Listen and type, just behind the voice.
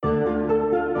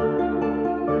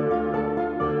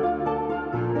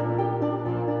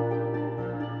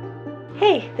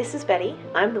This is Betty.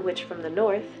 I'm the witch from the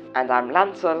north. And I'm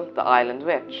Lancel, the island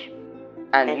witch.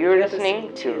 And you're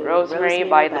listening to Rosemary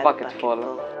by the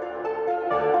Bucketful.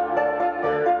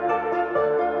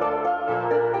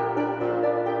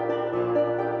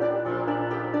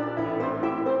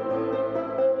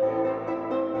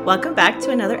 Welcome back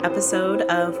to another episode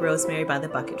of Rosemary by the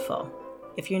Bucketful.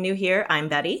 If you're new here, I'm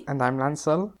Betty. And I'm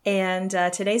Lancel. And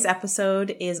today's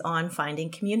episode is on finding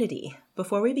community.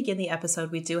 Before we begin the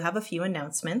episode, we do have a few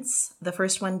announcements. The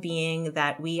first one being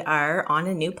that we are on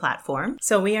a new platform.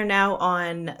 So we are now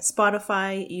on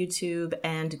Spotify, YouTube,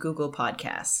 and Google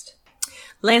Podcast.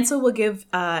 Lancel will give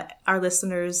our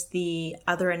listeners the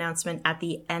other announcement at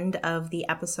the end of the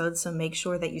episode, so make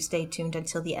sure that you stay tuned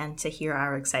until the end to hear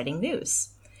our exciting news.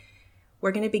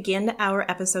 We're going to begin our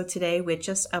episode today with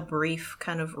just a brief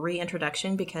kind of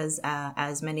reintroduction because,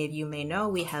 as many of you may know,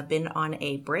 we have been on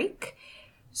a break.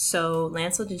 So,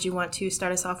 Lancel, did you want to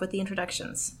start us off with the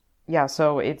introductions? Yeah,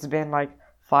 so it's been like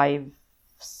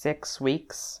 5-6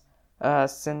 weeks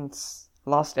since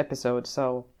last episode.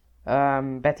 So,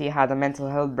 Betty had a mental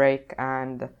health break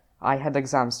and I had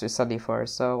exams to study for.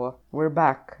 So, we're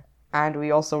back. And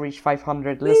we also reached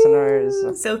 500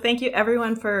 listeners. So thank you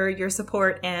everyone for your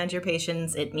support and your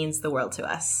patience. It means the world to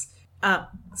us. As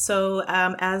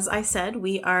I said,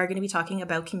 we are going to be talking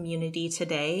about community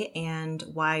today and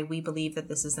why we believe that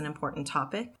this is an important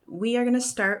topic. We are going to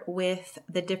start with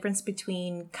the difference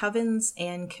between covens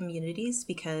and communities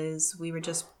because we were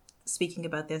just speaking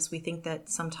about this. We think that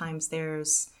sometimes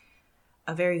there's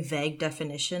a very vague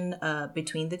definition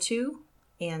between the two.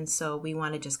 And so we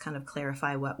want to just kind of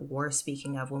clarify what we're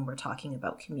speaking of when we're talking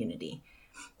about community.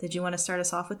 Did you want to start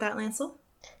us off with that, Lancel?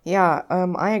 Yeah,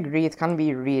 I agree. It can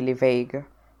be really vague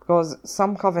because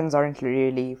some covens aren't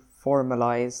really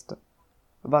formalized.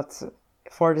 But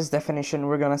for this definition,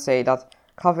 we're going to say that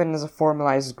coven is a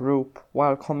formalized group,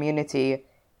 while community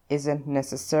isn't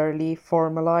necessarily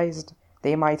formalized.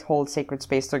 They might hold sacred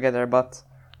space together, but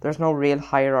there's no real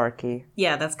hierarchy.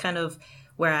 Yeah, that's kind of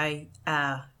where I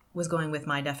was going with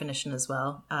my definition as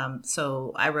well.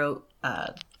 So I wrote,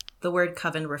 the word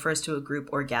coven refers to a group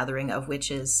or gathering of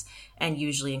witches and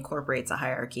usually incorporates a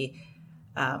hierarchy.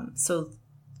 So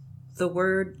the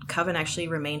word coven actually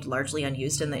remained largely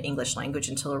unused in the English language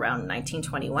until around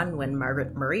 1921 when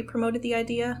Margaret Murray promoted the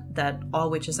idea that all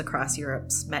witches across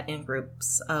Europe met in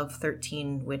groups of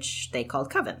 13, which they called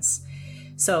covens.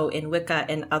 So in Wicca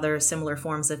and other similar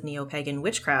forms of neo-pagan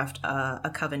witchcraft,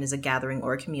 a coven is a gathering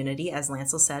or a community, as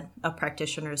Lancel said, of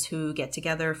practitioners who get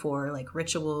together for like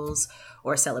rituals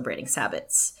or celebrating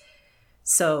Sabbats.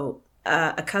 So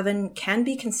a coven can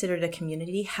be considered a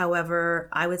community. However,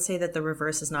 I would say that the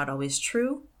reverse is not always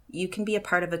true. You can be a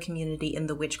part of a community in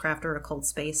the witchcraft or occult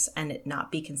space and it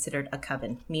not be considered a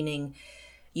coven, meaning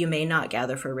you may not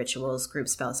gather for rituals, group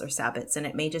spells, or Sabbats, and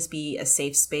it may just be a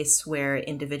safe space where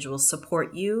individuals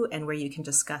support you and where you can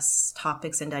discuss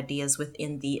topics and ideas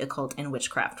within the occult and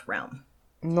witchcraft realm.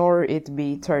 Nor it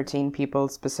be 13 people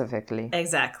specifically.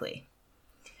 Exactly.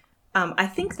 I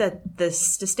think that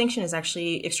this distinction is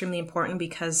actually extremely important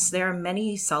because there are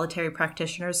many solitary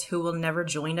practitioners who will never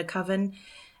join a coven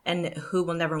and who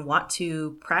will never want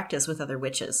to practice with other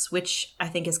witches, which I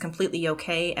think is completely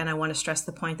okay. And I want to stress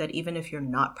the point that even if you're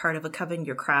not part of a coven,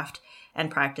 your craft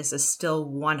and practice is still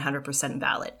 100%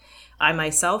 valid. I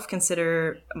myself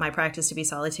consider my practice to be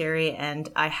solitary,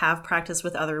 and I have practiced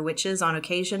with other witches on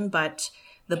occasion, but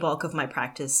the bulk of my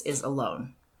practice is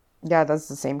alone. Yeah, that's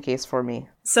the same case for me.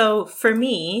 So for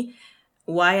me,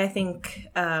 why I think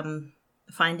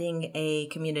finding a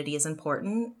community is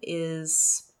important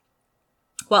is...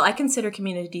 Well, I consider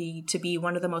community to be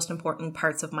one of the most important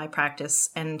parts of my practice.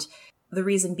 And the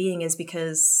reason being is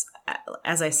because,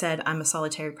 as I said, I'm a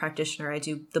solitary practitioner. I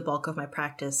do the bulk of my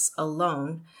practice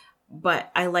alone.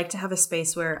 But I like to have a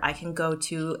space where I can go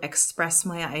to express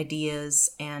my ideas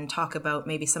and talk about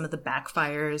maybe some of the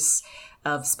backfires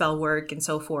of spell work and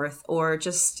so forth, or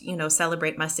just,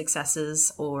 celebrate my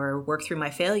successes or work through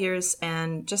my failures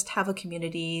and just have a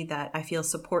community that I feel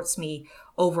supports me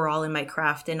overall in my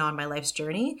craft and on my life's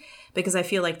journey, because I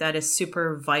feel like that is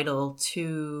super vital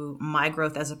to my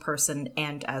growth as a person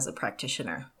and as a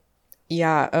practitioner.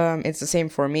 Yeah, it's the same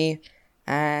for me.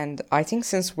 And I think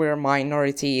since we're a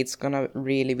minority, it's gonna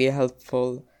really be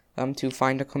helpful to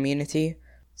find a community.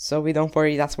 So we don't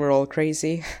worry that we're all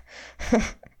crazy.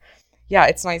 Yeah,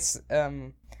 it's nice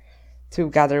to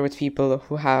gather with people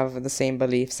who have the same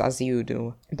beliefs as you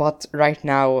do. But right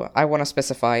now, I want to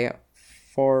specify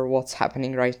for what's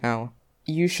happening right now.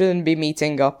 You shouldn't be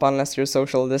meeting up unless you're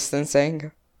social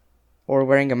distancing or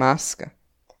wearing a mask.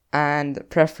 And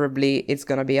preferably, it's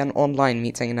gonna be an online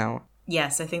meeting now.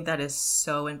 Yes, I think that is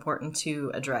so important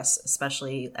to address,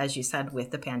 especially as you said,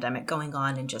 with the pandemic going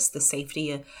on and just the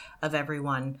safety of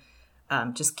everyone.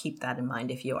 Just keep that in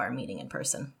mind if you are meeting in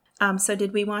person. So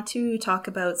did we want to talk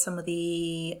about some of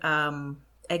the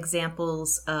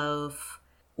examples of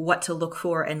what to look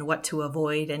for and what to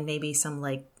avoid, and maybe some,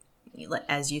 like,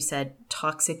 as you said,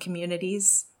 toxic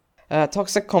communities?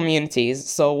 Toxic communities.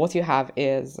 So what you have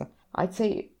is, I'd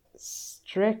say,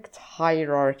 strict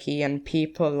hierarchy and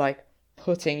people like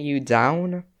putting you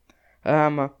down.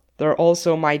 There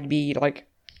also might be like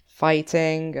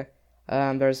fighting.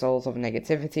 There's a lot of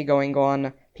negativity going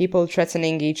on. People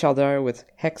threatening each other with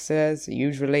hexes,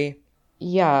 usually.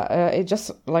 Yeah, it's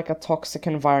just like a toxic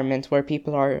environment where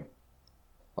people are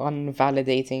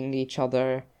unvalidating each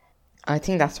other. I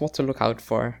think that's what to look out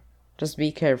for. Just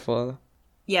be careful.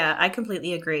 Yeah, I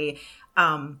completely agree.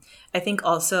 I think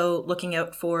also looking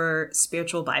out for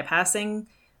spiritual bypassing,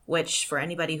 which for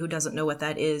anybody who doesn't know what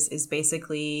that is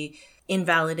basically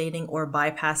invalidating or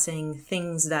bypassing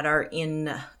things that are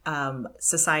in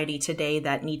society today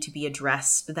that need to be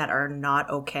addressed, that are not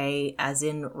okay, as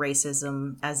in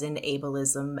racism, as in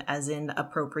ableism, as in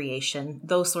appropriation,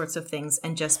 those sorts of things,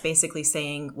 and just basically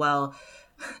saying, well,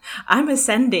 I'm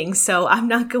ascending, so I'm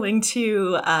not going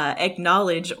to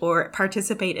acknowledge or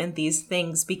participate in these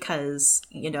things because,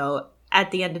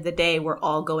 at the end of the day, we're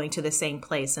all going to the same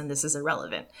place and this is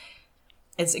irrelevant.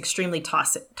 It's extremely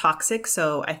toxic,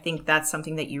 so I think that's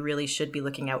something that you really should be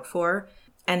looking out for.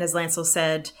 And as Lancel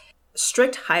said,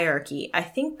 strict hierarchy. I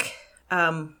think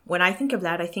when I think of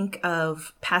that, I think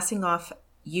of passing off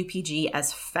UPG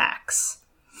as facts.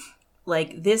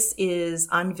 Like, this is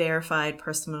unverified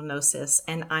personal gnosis,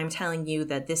 and I'm telling you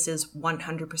that this is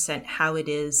 100% how it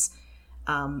is.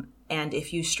 And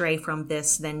if you stray from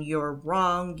this, then you're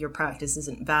wrong, your practice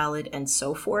isn't valid, and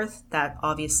so forth. That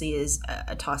obviously is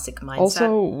a toxic mindset.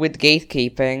 Also, with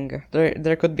gatekeeping,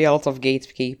 there could be a lot of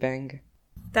gatekeeping.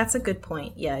 That's a good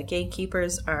point. Yeah,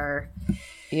 gatekeepers are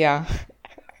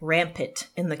rampant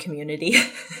in the community.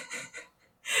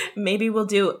 Maybe we'll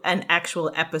do an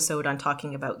actual episode on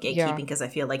talking about gatekeeping, because I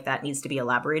feel like that needs to be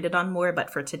elaborated on more. But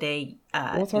for today,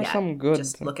 what are some good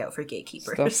just look out for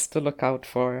gatekeepers. Stuff to look out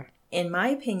for? In my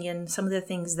opinion, some of the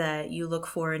things that you look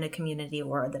for in a community,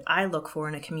 or that I look for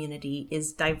in a community,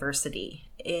 is diversity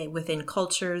within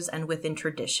cultures and within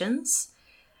traditions.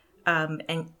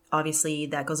 And obviously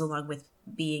that goes along with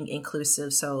being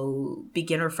inclusive, so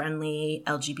beginner friendly,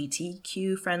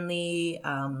 LGBTQ friendly,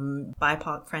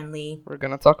 BIPOC friendly. We're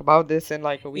gonna talk about this in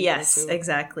like a week. Yes, or two.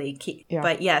 Exactly.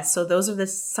 But yes, so those are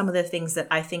some of the things that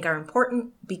I think are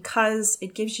important, because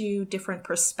it gives you different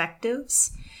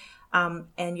perspectives,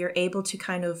 and you're able to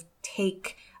kind of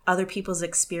take other people's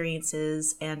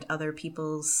experiences and other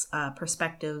people's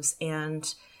perspectives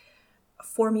and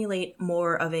formulate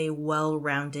more of a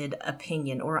well-rounded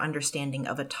opinion or understanding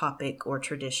of a topic or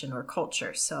tradition or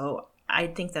culture. So I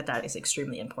think that is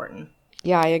extremely important.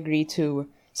 Yeah, I agree too.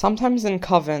 Sometimes in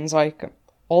covens, like,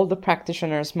 all the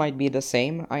practitioners might be the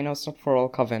same. I know it's not for all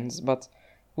covens, but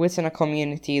within a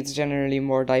community, it's generally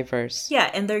more diverse.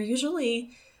 Yeah, and they're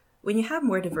usually, when you have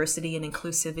more diversity and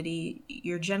inclusivity,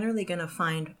 you're generally going to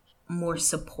find more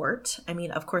support. I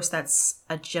mean, of course, that's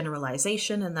a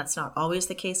generalization and that's not always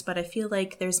the case, but I feel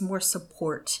like there's more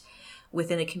support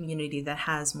within a community that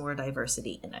has more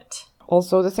diversity in it.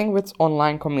 Also, the thing with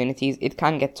online communities, it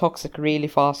can get toxic really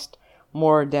fast,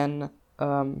 more than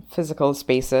physical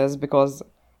spaces, because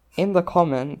in the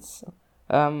comments,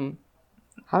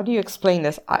 how do you explain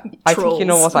this? I think you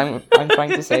know what I'm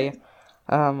trying to say.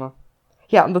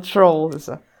 Yeah, the trolls.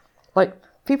 Like,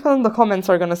 people in the comments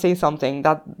are gonna say something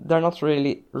that they're not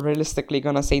really realistically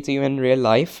gonna say to you in real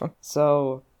life.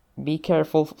 So be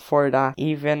careful for that,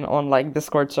 even on like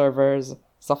Discord servers,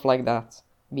 stuff like that.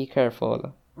 Be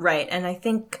careful. Right, and I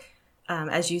think,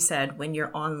 as you said, when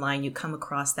you're online, you come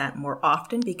across that more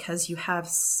often because you have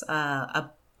a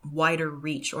wider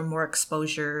reach or more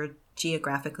exposure,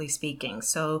 geographically speaking.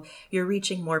 So you're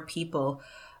reaching more people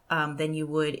than you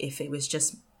would if it was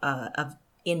just an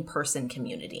in-person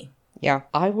community. Yeah,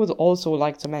 I would also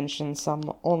like to mention some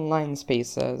online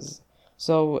spaces.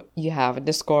 So you have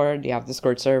Discord, you have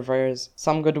Discord servers.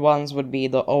 Some good ones would be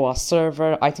the OWASP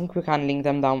server. I think we can link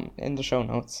them down in the show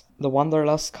notes. The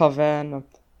Wanderlust Coven,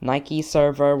 Nike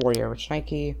server, Warrior Witch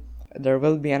Nike. There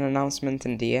will be an announcement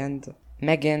in the end.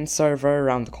 Megan server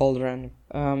around the Cauldron.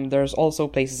 There's also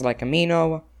places like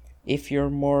Amino. If you're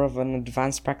more of an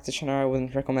advanced practitioner, I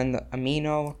wouldn't recommend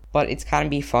Amino, but it can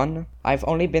be fun. I've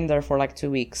only been there for like 2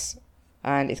 weeks,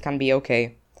 and it can be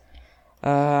okay.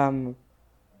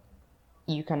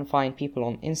 You can find people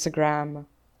on Instagram,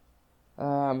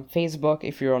 Facebook,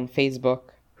 if you're on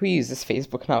Facebook, who uses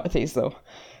Facebook nowadays though?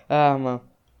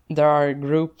 There are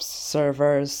groups,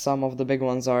 servers. Some of the big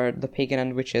ones are the Pagan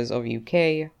and Witches of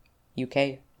UK.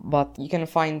 But you can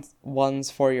find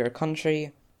ones for your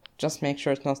country. Just make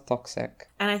sure it's not toxic.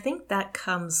 And I think that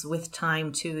comes with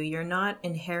time too. You're not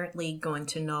inherently going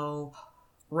to know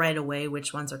right away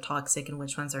which ones are toxic and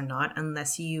which ones are not,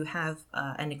 unless you have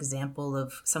an example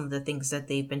of some of the things that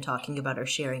they've been talking about or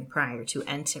sharing prior to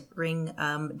entering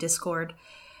Discord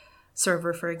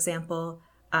server, for example.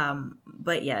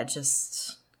 But yeah,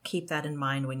 just keep that in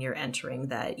mind when you're entering,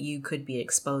 that you could be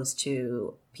exposed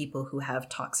to people who have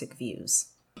toxic views.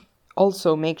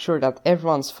 Also, make sure that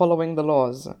everyone's following the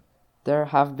laws. There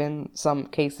have been some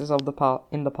cases of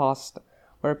in the past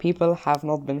where people have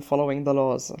not been following the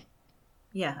laws.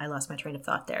 Yeah, I lost my train of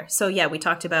thought there. So yeah, we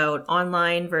talked about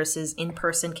online versus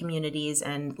in-person communities,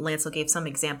 and Lancel gave some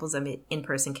examples of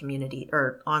in-person community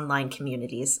or online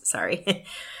communities. Sorry.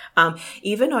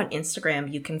 Even on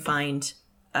Instagram, you can find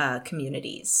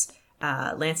communities.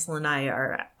 Lancel and I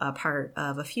are a part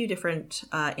of a few different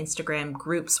Instagram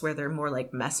groups where they're more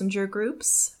like messenger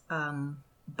groups.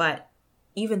 But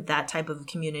even that type of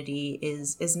community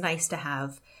is nice to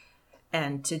have,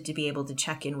 and to be able to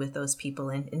check in with those people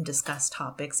and discuss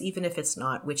topics, even if it's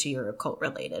not witchy or occult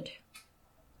related.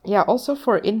 Yeah, also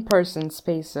for in-person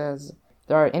spaces,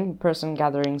 there are in-person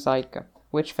gatherings like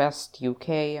Witchfest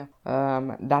UK.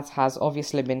 That has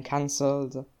obviously been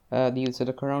cancelled due to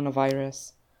the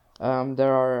coronavirus.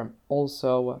 There are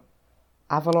also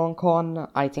AvalonCon.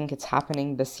 I think it's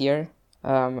happening this year.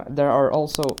 There are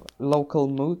also local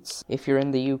moots if you're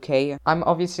in the UK. I'm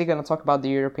obviously going to talk about the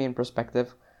European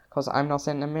perspective, because I'm not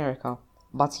in America.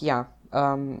 But yeah,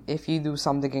 if you do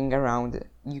some digging around,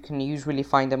 you can usually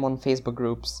find them on Facebook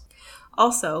groups.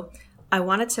 Also, I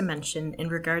wanted to mention in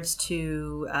regards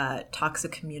to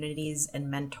toxic communities and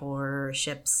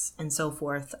mentorships and so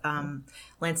forth,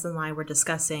 Lance and I were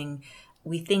discussing,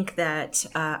 we think that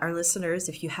our listeners,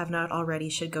 if you have not already,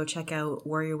 should go check out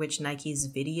Warrior Witch Nike's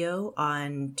video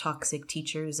on toxic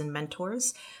teachers and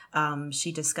mentors.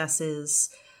 She discusses,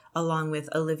 along with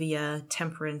Olivia,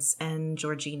 Temperance, and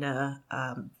Georgina,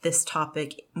 this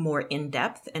topic more in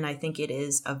depth. And I think it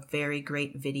is a very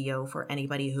great video for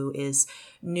anybody who is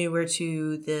newer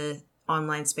to the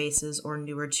online spaces or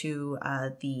newer to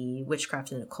the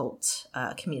witchcraft and occult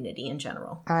community in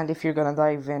general. And if you're going to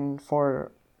dive in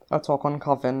for a talk on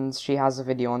covens, she has a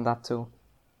video on that too.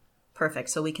 Perfect.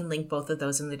 So we can link both of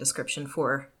those in the description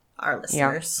for our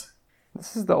listeners. Yeah.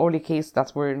 This is the only case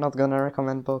that we're not going to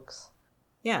recommend books.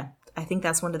 Yeah, I think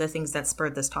that's one of the things that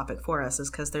spurred this topic for us,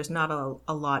 is because there's not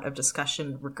a lot of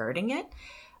discussion regarding it,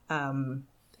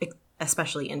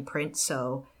 especially in print.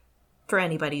 So for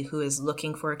anybody who is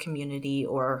looking for a community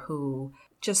or who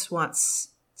just wants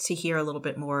to hear a little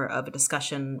bit more of a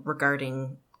discussion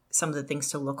regarding some of the things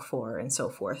to look for and so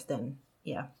forth, then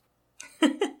yeah.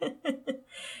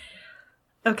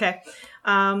 Okay.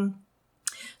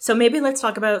 So maybe let's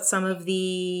talk about some of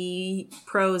the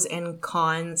pros and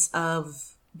cons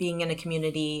of being in a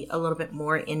community a little bit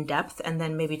more in depth, and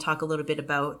then maybe talk a little bit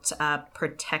about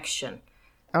protection.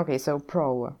 Okay, so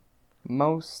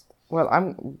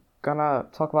I'm gonna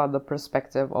talk about the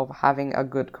perspective of having a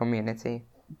good community.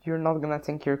 You're not gonna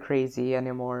think you're crazy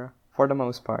anymore, for the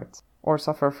most part, or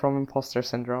suffer from imposter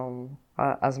syndrome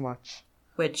as much.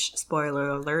 Which, spoiler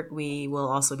alert, we will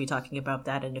also be talking about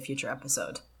that in a future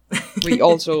episode. We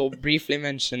also briefly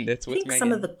mentioned it with Megan.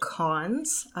 Some of the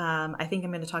cons. I think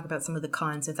I'm going to talk about some of the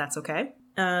cons, if that's okay.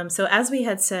 So as we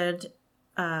had said,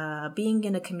 being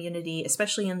in a community,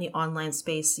 especially in the online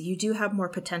space, you do have more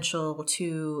potential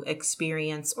to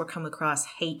experience or come across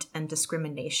hate and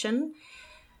discrimination,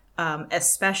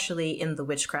 especially in the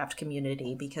witchcraft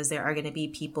community, because there are going to be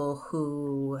people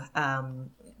who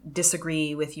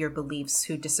disagree with your beliefs,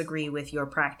 who disagree with your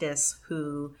practice,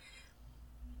 who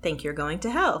think you're going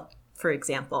to hell, for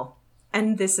example.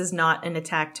 And this is not an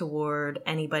attack toward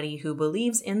anybody who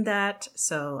believes in that,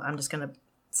 so I'm just going to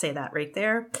say that right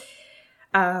there.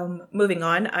 Moving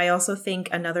on, I also think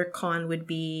another con would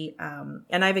be,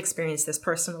 and I've experienced this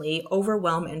personally,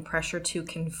 overwhelm and pressure to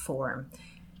conform.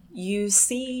 You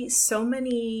see so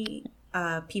many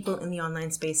people in the online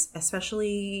space,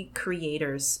 especially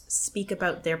creators, speak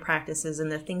about their practices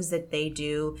and the things that they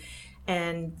do.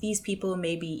 And these people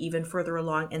may be even further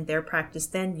along in their practice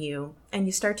than you. And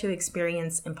you start to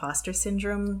experience imposter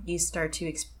syndrome. You start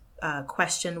to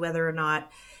question whether or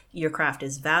not your craft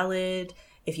is valid,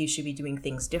 if you should be doing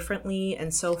things differently,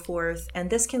 and so forth.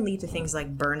 And this can lead to things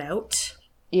like burnout.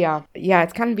 Yeah,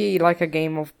 it can be like a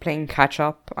game of playing catch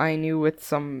up. I know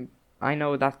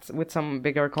that with some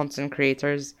bigger content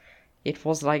creators, it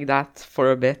was like that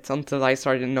for a bit until I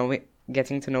started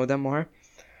getting to know them more.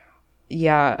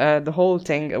 Yeah, the whole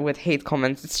thing with hate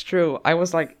comments, it's true. I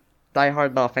was like die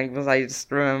hard laughing because I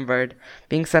just remembered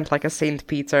being sent like a Saint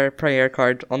Peter prayer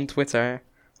card on Twitter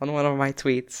on one of my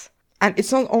tweets. And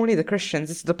it's not only the Christians,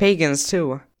 it's the pagans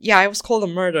too. Yeah, I was called a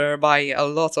murderer by a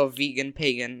lot of vegan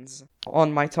pagans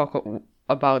on my talk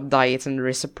about diet and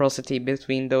reciprocity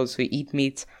between those who eat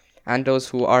meat and those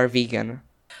who are vegan.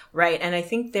 Right, and I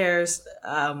think there's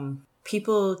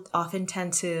people often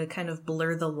tend to kind of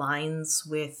blur the lines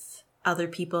with other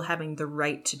people having the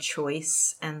right to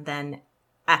choice and then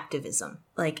activism,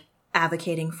 like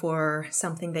advocating for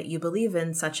something that you believe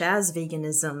in, such as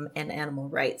veganism and animal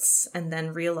rights, and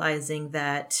then realizing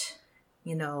that,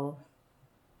 you know,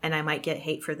 and I might get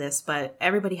hate for this, but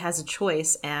everybody has a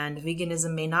choice and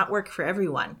veganism may not work for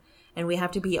everyone. And we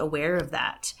have to be aware of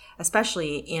that,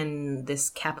 especially in this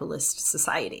capitalist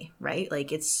society, right?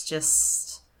 Like, it's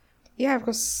just... Yeah,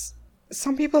 because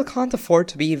some people can't afford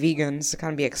to be vegans, it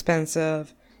can be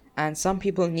expensive, and some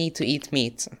people need to eat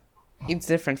meat. It's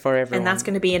different for everyone. And that's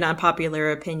going to be an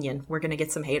unpopular opinion. We're going to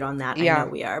get some hate on that. Yeah. I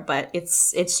know we are, but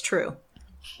it's true.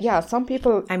 Yeah, some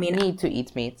people need to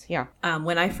eat meat, yeah.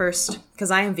 When I first,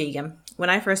 because I am vegan, when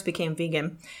I first became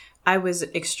vegan, I was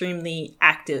extremely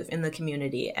active in the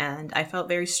community, and I felt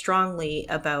very strongly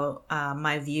about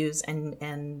my views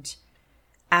and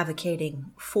advocating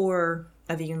for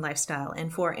a vegan lifestyle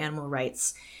and for animal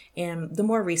rights. And the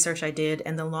more research I did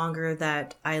and the longer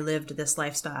that I lived this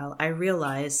lifestyle, I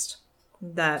realized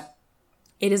that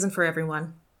it isn't for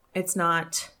everyone. It's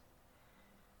not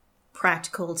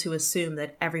practical to assume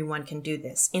that everyone can do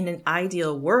this. In an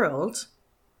ideal world,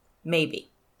 maybe.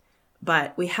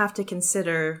 But we have to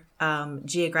consider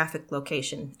geographic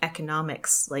location,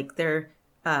 economics. Like there's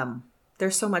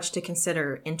so much to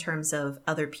consider in terms of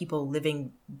other people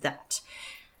living that.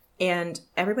 And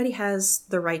everybody has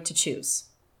the right to choose.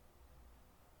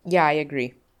 Yeah, I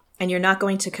agree. And you're not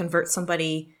going to convert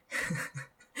somebody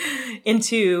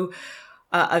into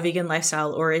a vegan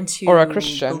lifestyle or a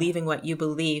Christian believing what you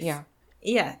believe. Yeah.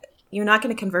 Yeah. You're not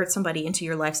going to convert somebody into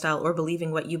your lifestyle or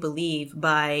believing what you believe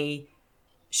by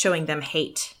showing them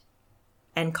hate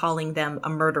and calling them a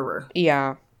murderer.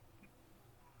 Yeah.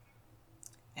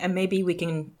 And maybe we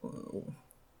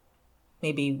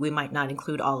might not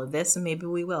include all of this, and maybe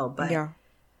we will, but yeah.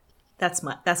 That's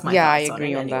my thoughts I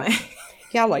agree on it on anyway. That.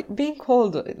 Yeah, like being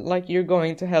called like you're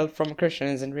going to hell from a Christian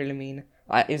isn't really mean.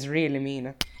 Is really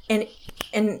mean. And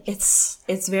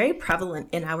it's very prevalent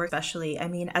in our, especially, I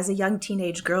mean, as a young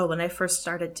teenage girl, when I first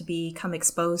started to become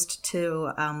exposed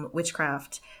to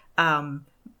witchcraft,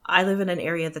 I live in an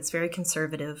area that's very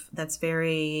conservative, that's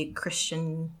very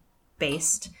Christian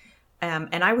based.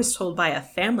 And I was told by a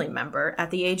family member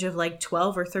at the age of like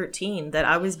 12 or 13 that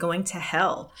I was going to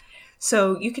hell.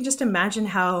 So you can just imagine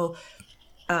how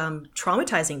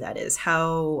traumatizing that is,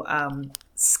 how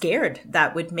scared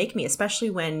that would make me,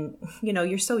 especially when, you know,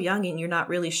 you're so young and you're not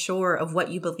really sure of what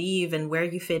you believe and where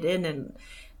you fit in. And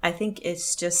I think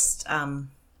it's just, I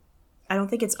don't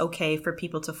think it's okay for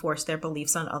people to force their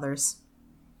beliefs on others.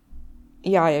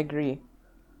 Yeah, I agree.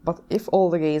 But if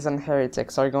all the gays and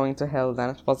heretics are going to hell,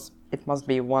 then it must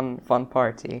be one fun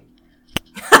party.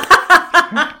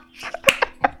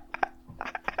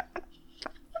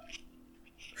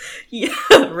 Yeah,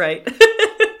 right.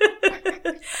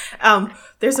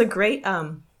 There's a great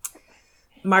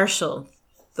Marshall,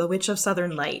 the Witch of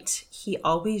Southern Light. He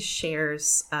always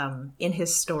shares in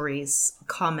his stories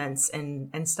comments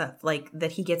and stuff like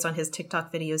that he gets on his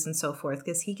TikTok videos and so forth,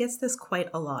 because he gets this quite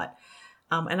a lot.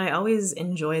 And I always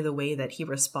enjoy the way that he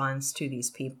responds to these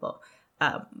people.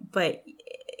 But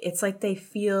it's like they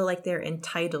feel like they're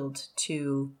entitled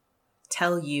to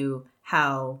tell you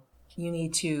how you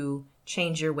need to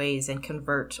change your ways and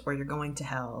convert, or you're going to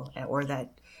hell, or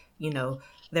that, you know,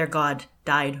 their God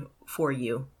died for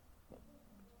you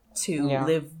to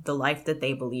live the life that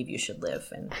they believe you should live.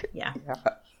 And maybe we should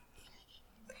cut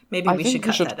that out. I think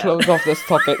we should close off this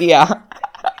topic. Yeah.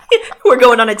 We're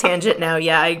going on a tangent now.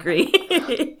 Yeah, I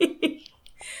agree.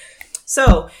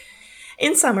 So,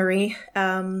 in summary,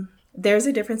 there's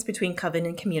a difference between Coven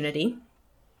and community.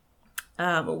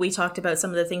 We talked about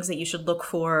some of the things that you should look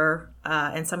for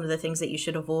and some of the things that you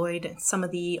should avoid, some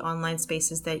of the online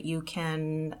spaces that you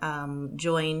can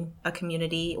join a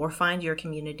community or find your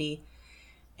community.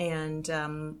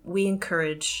 And we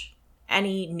encourage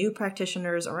any new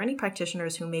practitioners or any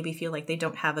practitioners who maybe feel like they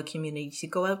don't have a community to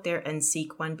go out there and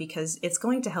seek one, because it's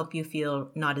going to help you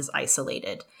feel not as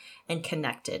isolated and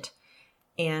connected.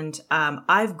 And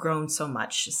I've grown so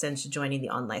much since joining the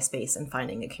online space and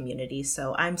finding a community.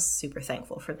 So I'm super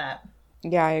thankful for that.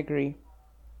 Yeah, I agree.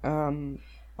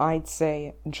 I'd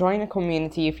say join a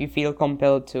community if you feel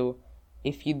compelled to.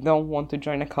 If you don't want to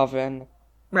join a coven.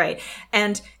 Right.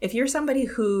 And if you're somebody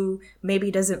who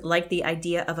maybe doesn't like the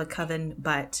idea of a coven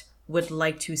but would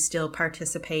like to still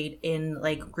participate in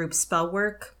like group spell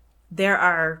work, there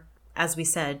are, as we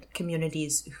said,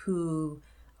 communities who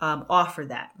offer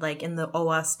that. Like in the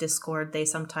OWASP Discord, they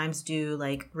sometimes do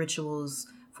like rituals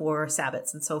for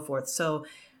Sabbats and so forth. So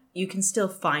you can still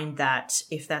find that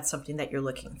if that's something that you're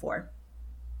looking for.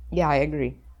 Yeah, I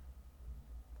agree.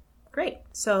 Great.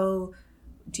 So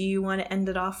do you want to end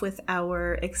it off with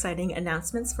our exciting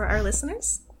announcements for our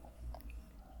listeners?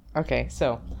 Okay,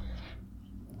 so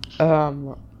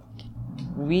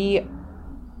we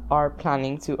are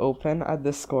planning to open a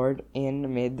Discord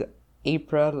in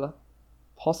mid-April,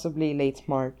 possibly late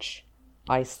March.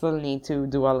 I still need to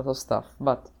do a lot of stuff,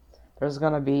 but there's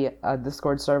gonna be a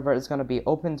Discord server. It's gonna be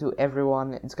open to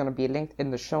everyone. It's gonna be linked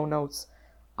in the show notes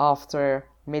after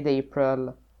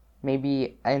mid-April,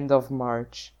 maybe end of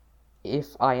March,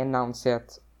 if I announce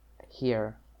it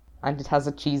here. And it has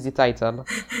a cheesy title.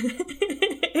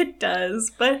 It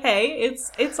does, but hey,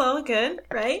 it's all good,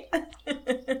 right?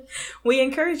 We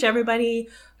encourage everybody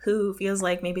who feels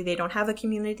like maybe they don't have a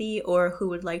community or who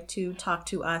would like to talk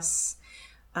to us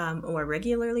more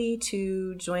regularly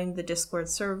to join the Discord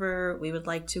server. We would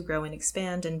like to grow and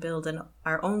expand and build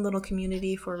our own little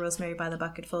community for Rosemary by the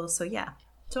Bucketful. So yeah,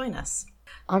 join us.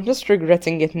 I'm just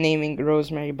regretting it naming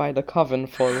Rosemary by the Coven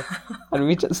full, and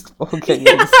we just okay these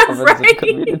covens Right. and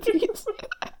communities.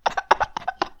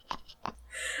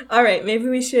 All right, maybe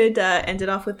we should end it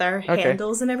off with our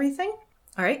handles and everything.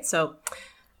 All right, so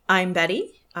I'm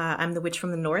Betty. I'm the Witch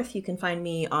from the North. You can find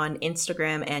me on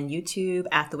Instagram and YouTube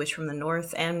at the Witch from the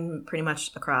North, and pretty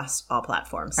much across all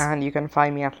platforms. And you can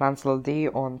find me at Lancel D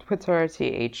on Twitter,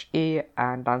 THE,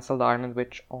 and Lancel the Island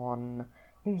Witch on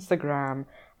Instagram.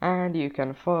 And you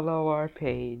can follow our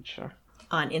page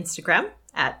On Instagram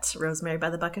at Rosemary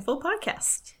by the Bucketful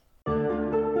Podcast.